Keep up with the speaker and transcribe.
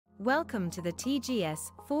Welcome to the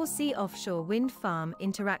TGS 4C Offshore Wind Farm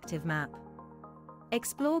Interactive Map.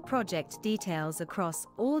 Explore project details across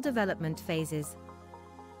all development phases.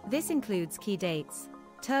 This includes key dates,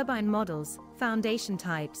 turbine models, foundation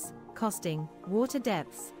types, costing, water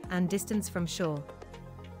depths, and distance from shore.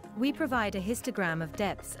 We provide a histogram of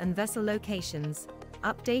depths and vessel locations,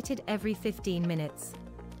 updated every 15 minutes.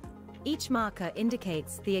 Each marker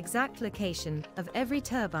indicates the exact location of every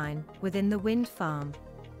turbine within the wind farm.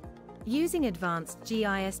 Using advanced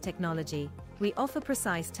GIS technology, we offer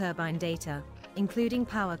precise turbine data, including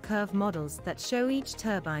power curve models that show each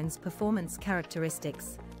turbine's performance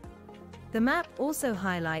characteristics. The map also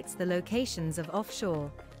highlights the locations of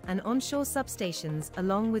offshore and onshore substations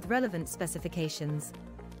along with relevant specifications.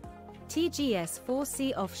 TGS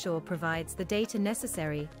 4C Offshore provides the data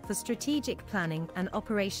necessary for strategic planning and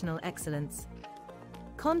operational excellence.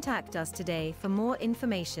 Contact us today for more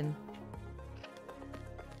information.